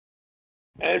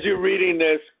As you're reading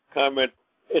this, comrade,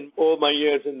 in all my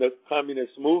years in the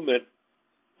communist movement,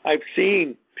 I've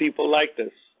seen people like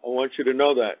this. I want you to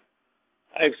know that.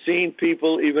 I've seen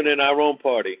people, even in our own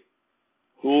party,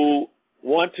 who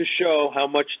want to show how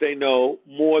much they know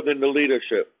more than the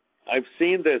leadership. I've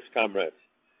seen this, comrades.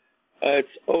 It's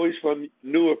always from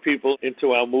newer people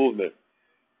into our movement.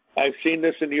 I've seen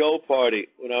this in the old party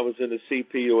when I was in the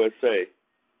CPUSA.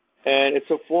 And it's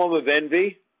a form of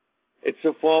envy. It's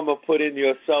a form of putting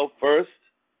yourself first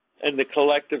and the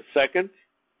collective second.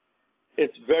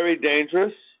 It's very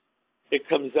dangerous. It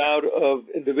comes out of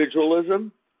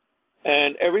individualism.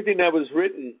 And everything that was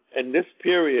written in this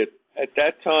period at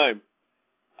that time,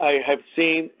 I have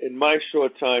seen in my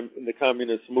short time in the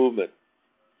communist movement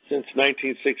since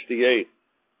 1968.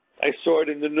 I saw it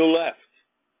in the New Left.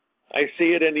 I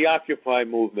see it in the Occupy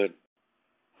movement.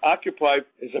 Occupy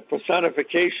is a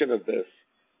personification of this,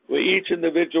 where each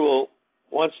individual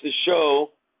wants to show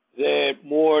they're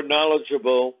more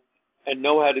knowledgeable and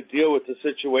know how to deal with the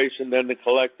situation than the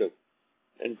collective.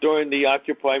 And during the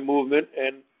Occupy movement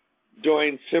and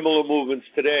during similar movements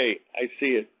today, I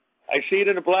see it. I see it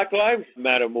in the Black Lives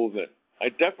Matter movement. I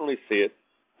definitely see it.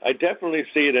 I definitely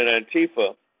see it in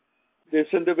Antifa. This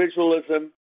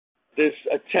individualism, this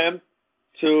attempt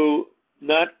to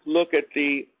not look at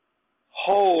the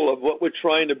whole of what we're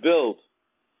trying to build,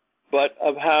 but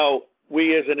of how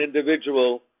we as an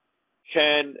individual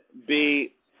can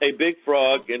be a big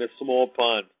frog in a small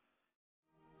pond.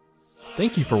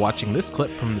 Thank you for watching this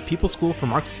clip from the People School for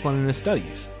Marxist-Leninist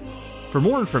Studies. For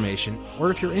more information,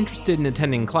 or if you're interested in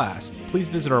attending class, please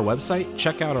visit our website,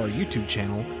 check out our YouTube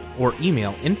channel, or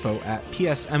email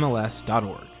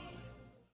info@psmls.org.